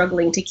folks are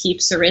struggling to keep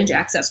syringe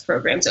access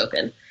programs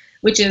open,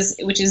 which is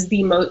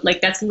the most,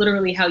 like, that's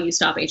literally how you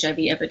stop HIV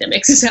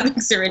epidemics, is having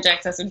syringe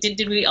access. And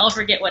did we all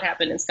forget what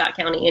happened in Scott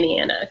County,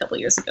 Indiana a couple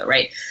years ago,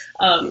 right?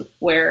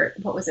 Where,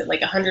 what was it,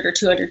 like 100 or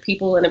 200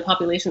 people in a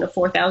population of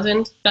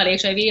 4,000 got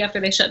HIV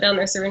after they shut down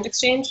their syringe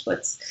exchange?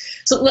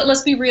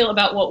 Let's be real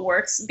about what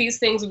works. These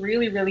things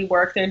really, really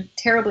work. They're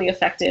terribly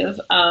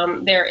effective.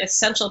 They're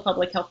essential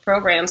public health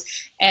programs,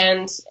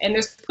 and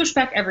there's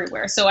pushback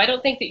everywhere. So I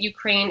don't think that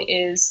Ukraine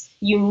is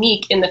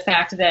unique in the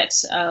fact that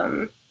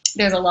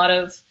there's a lot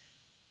of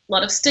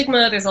lot of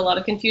stigma, there's a lot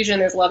of confusion,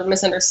 there's a lot of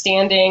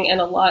misunderstanding, and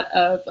a lot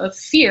of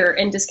fear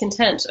and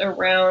discontent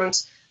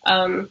around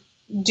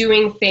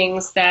doing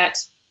things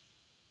that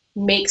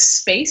make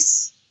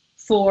space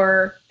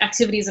for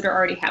activities that are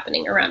already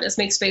happening around us,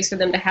 make space for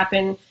them to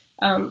happen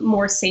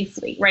more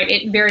safely, right?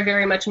 It very,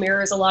 very much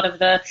mirrors a lot of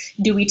the,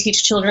 do we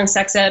teach children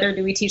sex ed or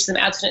do we teach them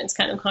abstinence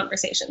kind of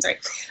conversations, right?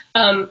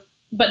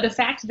 But the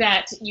fact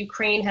that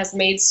Ukraine has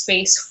made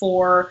space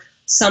for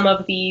some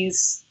of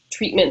these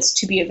treatments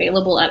to be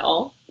available at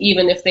all,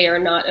 even if they are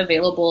not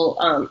available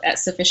at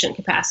sufficient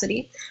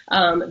capacity,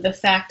 the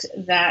fact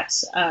that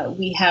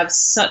we have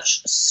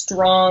such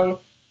strong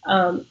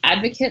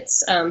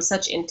advocates,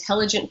 such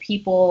intelligent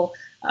people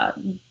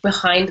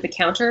behind the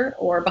counter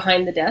or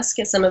behind the desk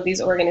at some of these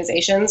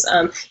organizations.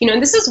 And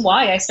this is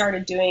why I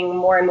started doing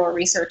more and more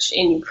research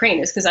in Ukraine,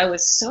 is because I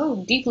was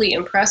so deeply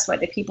impressed by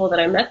the people that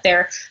I met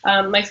there.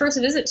 My first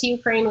visit to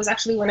Ukraine was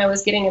actually when I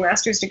was getting a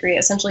master's degree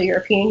at Central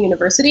European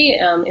University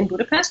in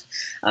Budapest.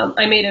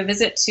 I made a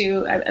visit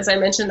to, as I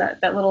mentioned,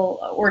 that little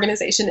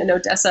organization in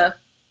Odesa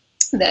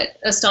that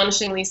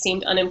astonishingly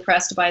seemed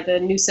unimpressed by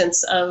the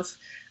nuisance of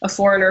a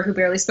foreigner who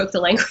barely spoke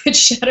the language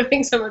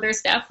shadowing some of their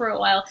staff for a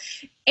while.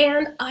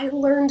 And I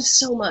learned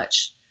so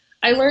much.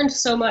 I learned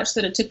so much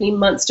that it took me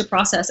months to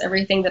process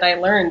everything that I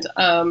learned.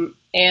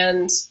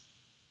 And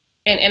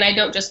I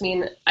don't just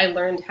mean I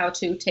learned how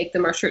to take the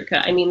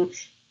marshrutka. I mean,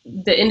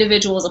 the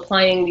individuals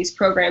applying these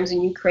programs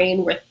in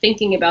Ukraine were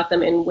thinking about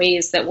them in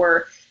ways that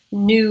were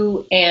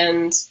new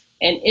and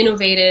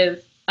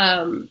innovative.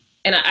 And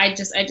I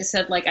just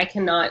said, like, I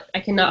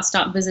cannot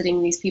stop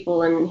visiting these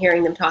people and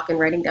hearing them talk and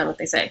writing down what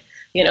they say.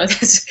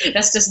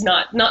 That's just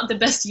not the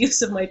best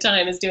use of my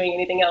time, is doing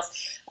anything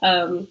else.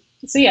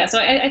 So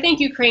I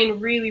think Ukraine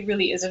really,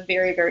 really is a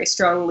very, very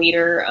strong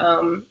leader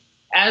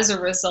as a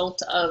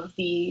result of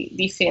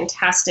the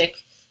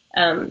fantastic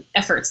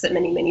efforts that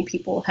many, many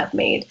people have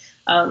made.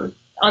 On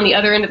the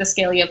other end of the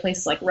scale, you have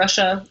places like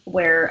Russia,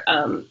 where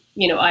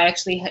I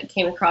actually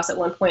came across at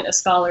one point a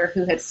scholar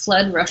who had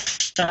fled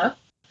Russia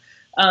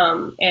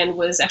and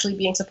was actually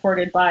being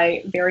supported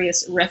by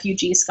various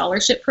refugee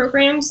scholarship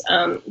programs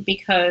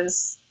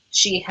because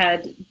she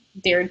had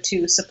dared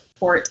to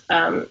support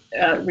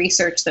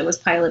research that was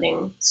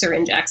piloting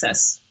syringe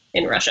access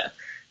in Russia,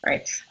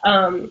 right?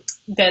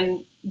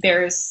 Then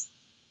there's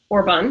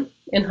Orban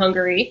in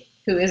Hungary,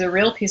 who is a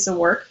real piece of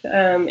work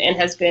and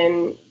has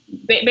been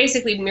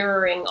basically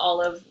mirroring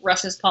all of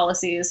Russia's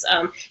policies.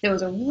 There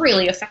was a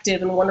really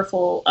effective and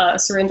wonderful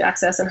syringe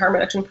access and harm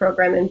reduction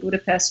program in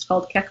Budapest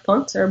called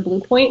Kekpont, or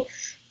Blue Point,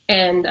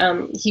 and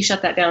he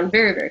shut that down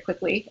very, very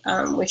quickly,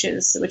 which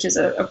is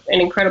an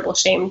incredible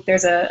shame.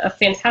 There's a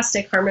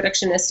fantastic harm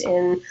reductionist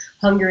in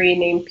Hungary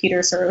named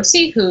Peter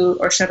Sarosi,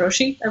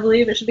 Saroshi, I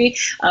believe it should be,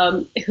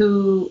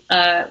 who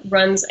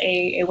runs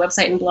a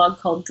website and blog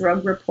called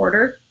Drug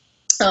Reporter.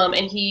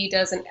 And he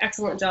does an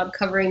excellent job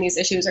covering these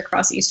issues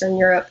across Eastern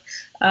Europe,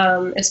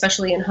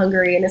 especially in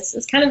Hungary. And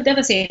it's kind of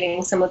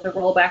devastating, some of the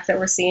rollback that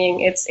we're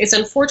seeing. It's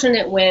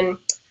unfortunate when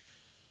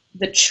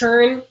the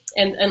churn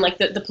and like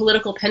the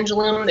political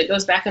pendulum that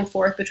goes back and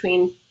forth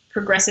between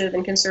progressive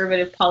and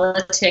conservative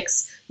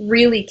politics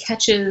really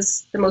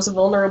catches the most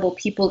vulnerable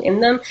people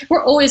in them.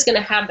 We're always going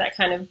to have that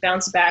kind of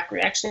bounce back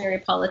reactionary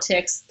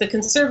politics, the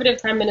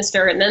conservative prime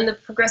minister and then the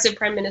progressive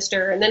prime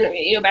minister, and then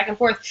back and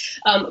forth.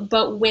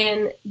 But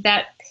when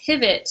that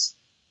pivot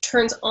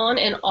turns on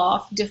and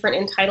off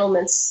different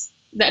entitlements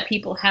that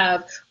people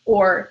have,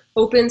 or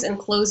opens and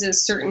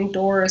closes certain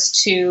doors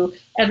to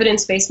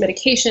evidence-based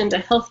medication, to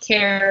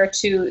healthcare,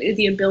 to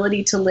the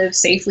ability to live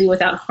safely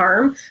without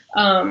harm,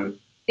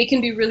 it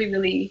can be really,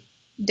 really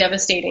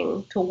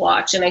devastating to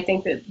watch. And I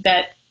think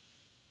that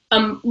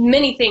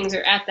many things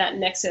are at that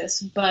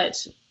nexus,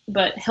 but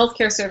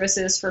healthcare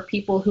services for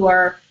people who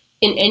are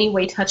in any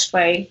way touched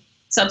by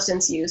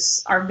substance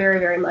use are very,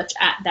 very much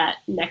at that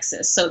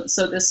nexus. So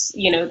this,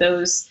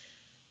 those,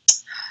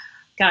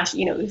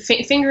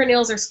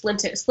 fingernails are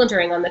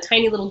splintering on the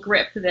tiny little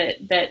grip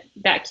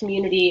that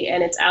community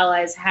and its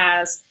allies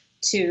has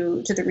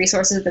to the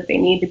resources that they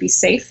need to be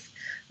safe.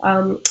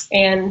 And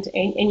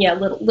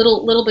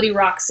little bitty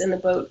rocks in the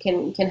boat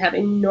can have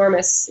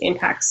enormous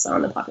impacts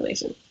on the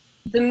population.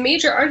 The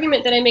major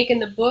argument that I make in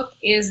the book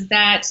is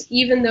that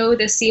even though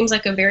this seems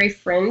like a very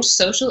fringe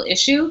social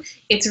issue,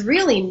 it's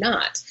really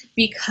not,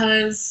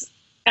 because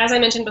as I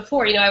mentioned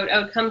before, I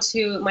would come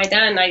to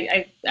Maidan.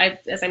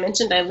 As I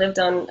mentioned, I lived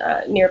on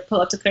near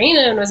Polotsk, Ukraine,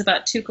 and was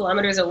about 2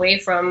 kilometers away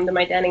from the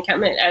Maidan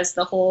encampment as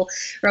the whole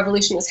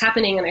revolution was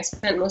happening. And I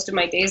spent most of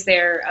my days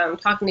there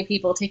talking to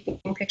people, taking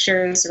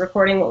pictures,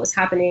 recording what was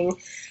happening.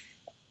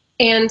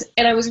 And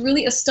I was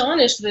really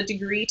astonished the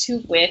degree to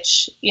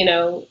which,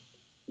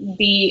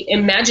 the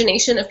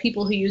imagination of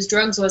people who use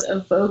drugs was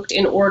evoked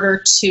in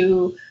order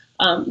to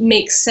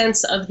make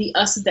sense of the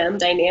us-them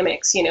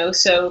dynamics,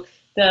 So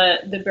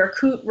the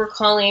Berkut were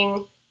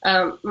calling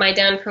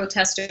Maidan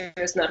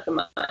protesters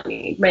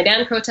Narkomani.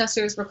 Maidan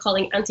protesters were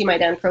calling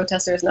anti-Maidan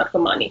protesters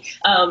Narkomani.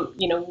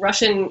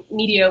 Russian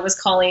media was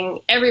calling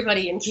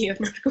everybody in Kiev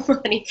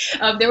Narkomani.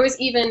 There was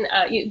even,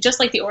 just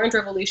like the Orange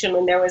Revolution,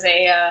 when there was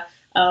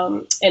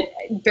and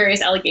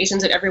various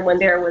allegations that everyone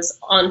there was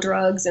on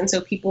drugs, and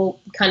so people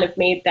kind of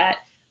made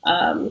that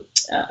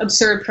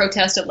absurd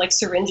protest of like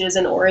syringes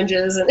and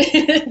oranges and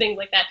things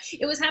like that.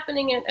 It was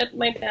happening at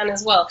Maidan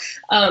as well.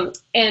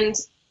 And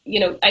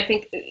I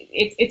think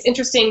it's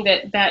interesting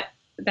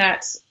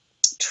that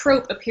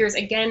trope appears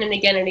again and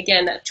again and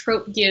again. That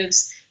trope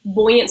gives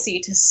buoyancy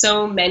to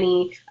so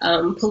many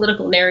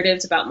political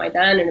narratives about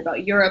Maidan and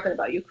about Europe and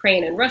about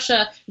Ukraine and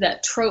Russia.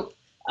 That trope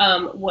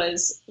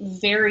was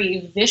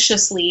very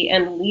viciously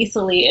and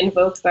lethally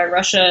invoked by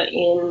Russia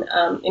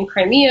in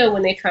Crimea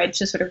when they tried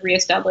to sort of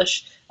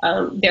reestablish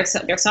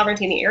their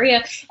sovereignty in the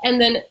area. And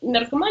then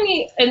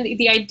Narkomania and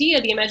the idea,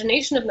 the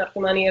imagination of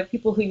Narkomania, of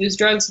people who use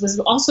drugs, was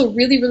also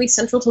really, really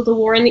central to the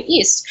war in the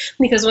East.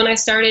 Because when I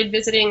started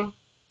visiting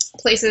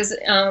places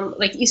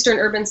like eastern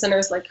urban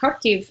centers like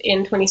Kharkiv in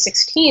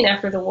 2016,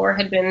 after the war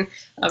had been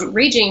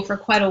raging for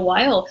quite a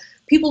while,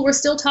 people were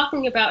still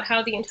talking about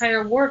how the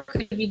entire war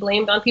could be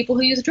blamed on people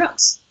who use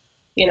drugs.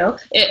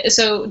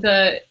 So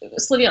the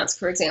Slavyansk,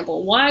 for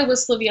example, why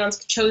was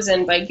Slavyansk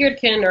chosen by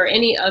Girkin or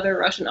any other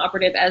Russian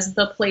operative as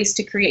the place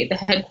to create the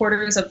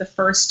headquarters of the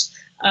first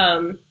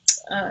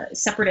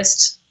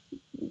separatist,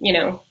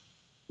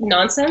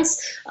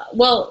 nonsense?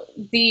 Well,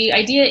 the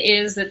idea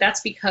is that that's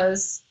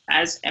because,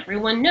 as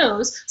everyone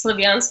knows,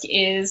 Slavyansk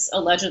is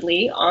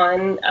allegedly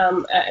on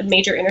a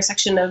major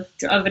intersection of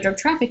a drug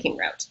trafficking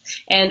route,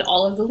 and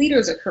all of the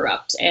leaders are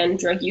corrupt, and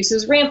drug use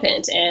is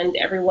rampant, and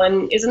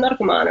everyone is a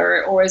narcoman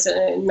or is a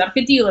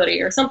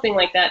narcodealer or something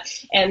like that,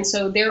 and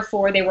so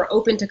therefore they were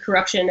open to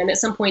corruption. And at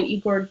some point,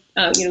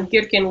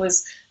 Girkin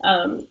was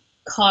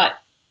caught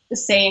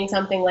saying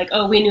something like,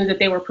 "Oh, we knew that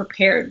they were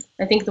prepared."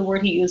 I think the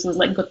word he used was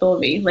like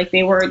gotovi, like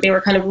they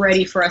were kind of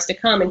ready for us to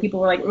come, and people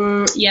were like,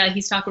 "Yeah,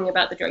 he's talking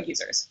about the drug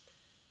users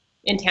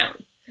in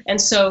town." And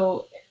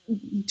so,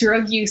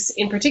 drug use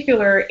in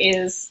particular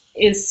is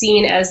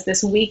seen as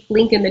this weak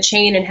link in the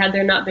chain. And had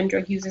there not been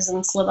drug users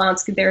in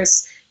Slavyansk,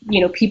 there's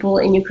people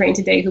in Ukraine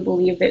today who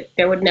believe that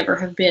there would never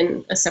have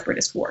been a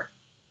separatist war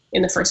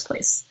in the first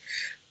place.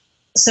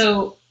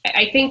 So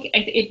I think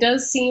it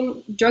does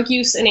seem, drug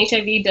use and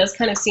HIV does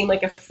kind of seem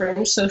like a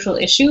fringe social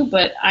issue,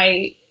 but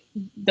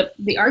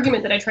the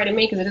argument that I try to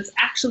make is that it's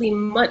actually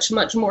much,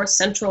 much more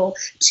central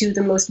to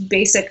the most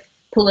basic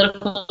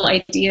political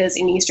ideas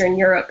in Eastern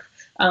Europe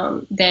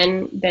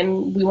than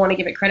we want to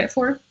give it credit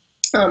for.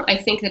 I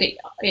think that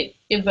it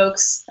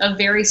evokes a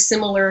very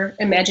similar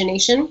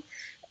imagination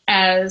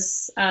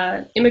as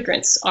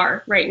immigrants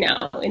are right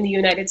now in the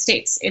United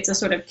States. It's a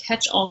sort of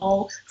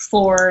catch-all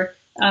for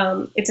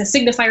it's a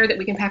signifier that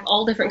we can pack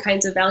all different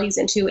kinds of values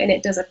into, and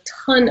it does a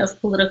ton of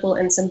political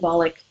and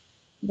symbolic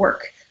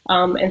work.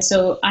 And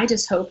so I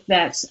just hope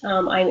that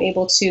I'm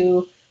able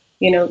to,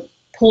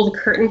 pull the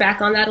curtain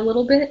back on that a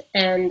little bit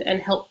and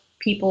help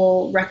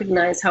people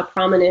recognize how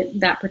prominent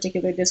that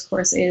particular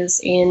discourse is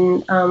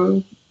in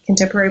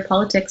contemporary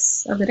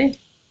politics of the day.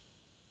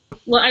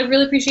 Well, I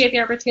really appreciate the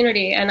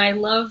opportunity, and I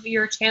love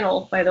your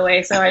channel, by the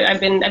way. So I've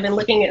been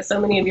looking at so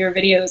many of your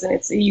videos,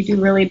 and you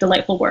do really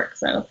delightful work.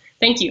 So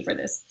thank you for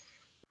this.